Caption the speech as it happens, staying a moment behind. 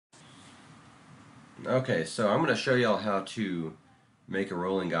Okay, so I'm going to show y'all how to make a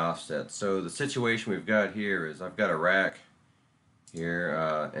rolling offset. So the situation we've got here is I've got a rack here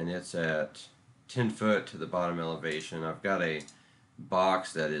and it's at 10 foot to the bottom elevation. I've got a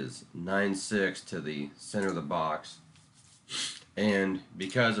box that is 9/6 to the center of the box, and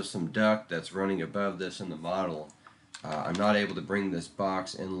because of some duct that's running above this in the model, I'm not able to bring this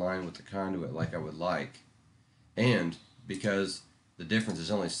box in line with the conduit like I would like. And because the difference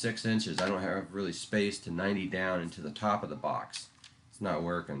is only 6 inches, I don't have really space to 90 down into the top of the box. It's not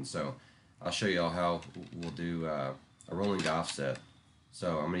working, so I'll show you all how we'll do a rolling offset.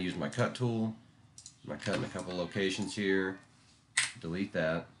 So I'm going to use my cut tool. I'm going to cut in a couple locations here, delete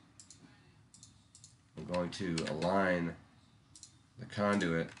that. I'm going to align the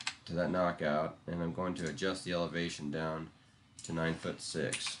conduit to that knockout, and I'm going to adjust the elevation down to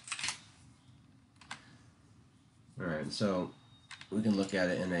 9'6". Alright, so we can look at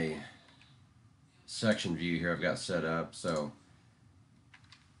it in a section view here I've got set up. So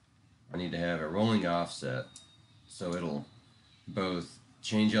I need to have a rolling offset so it'll both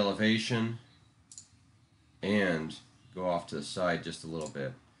change elevation and go off to the side just a little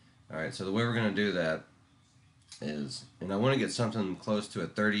bit. Alright, so the way we're going to do that is, and I want to get something close to a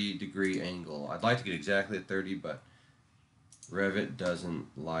 30-degree angle. I'd like to get exactly at 30, but Revit doesn't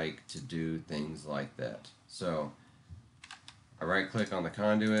like to do things like that. So I right click on the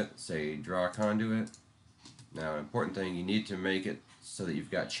conduit, say draw conduit. Now, an important thing, you need to make it so that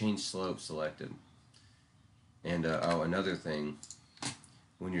you've got change slope selected. And oh, another thing,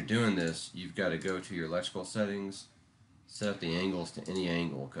 when you're doing this, you've got to go to your electrical settings, set the angles to any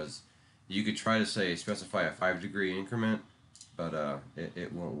angle, because you could try to say specify a 5-degree increment, but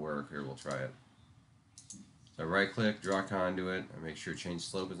it won't work. Here, we'll try it. So right click, draw conduit, I make sure change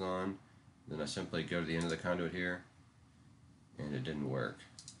slope is on, then I simply go to the end of the conduit here, and it didn't work.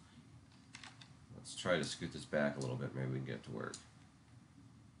 Let's try to scoot this back a little bit, maybe we can get it to work.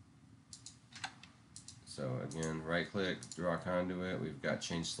 So again, right click, draw conduit, we've got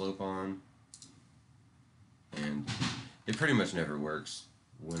change slope on, and it pretty much never works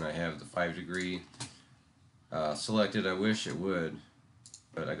when I have the 5-degree selected. I wish it would,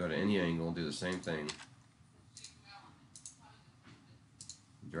 but I go to any angle, do the same thing,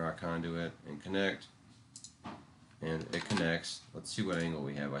 draw conduit and connect, and it connects. Let's see what angle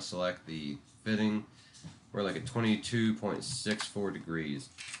we have. I select the fitting, we're like at 22.64 degrees,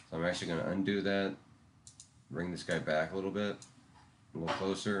 so I'm actually going to undo that, bring this guy back a little bit, a little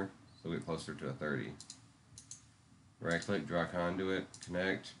closer, so we get closer to a 30. Right click, draw conduit,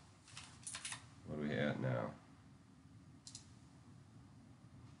 connect. What are we at now?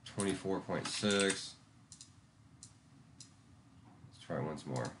 24.6. Let's try once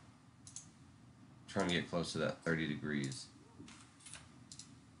more. I'm trying to get close to that 30 degrees.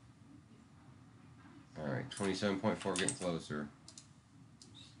 Alright, 27.4, getting closer.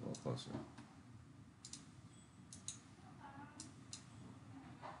 A little closer.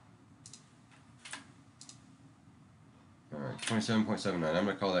 Alright, 27.79. I'm going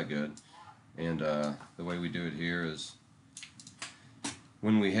to call that good. And the way we do it here is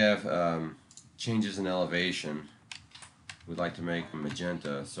when we have changes in elevation, we'd like to make them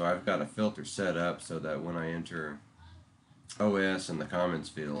magenta. So I've got a filter set up so that when I enter OS in the comments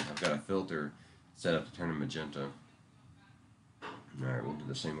field, I've got a filter set up to turn them magenta. Alright, we'll do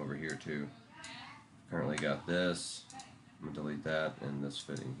the same over here too. Currently got this. I'm going to delete that and this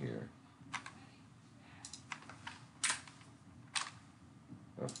fitting here.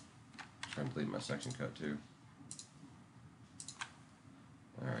 Oh, trying to delete my section cut too.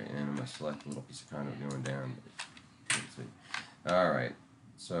 Alright, and I'm going to select a little piece of conduit going down. Let's see. Alright,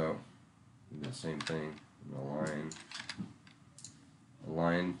 so do the same thing.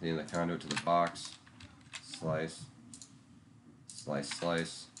 Align the end of the conduit to the box. Slice. Slice,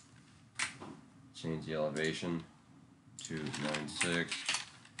 slice. Change the elevation to 9'6",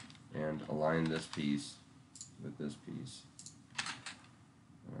 and align this piece with this piece.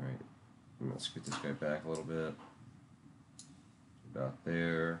 Alright, I'm going to scoot this guy back a little bit, about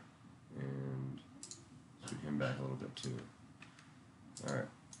there, and scoot him back a little bit too. Alright,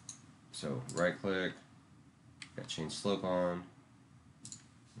 so right click, got change slope on,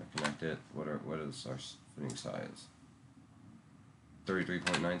 I connect it. What is our fitting size?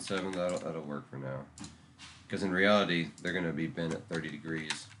 33.97, that'll work for now. Because in reality, they're going to be bent at 30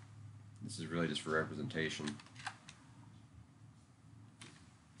 degrees. This is really just for representation.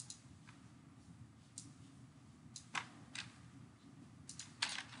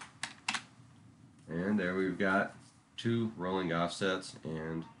 And there we've got 2 rolling offsets,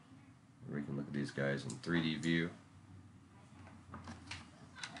 and we can look at these guys in 3D view.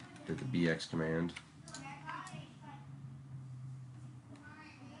 Did the BX command.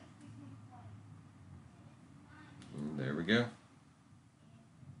 go.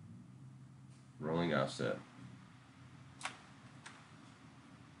 Rolling offset.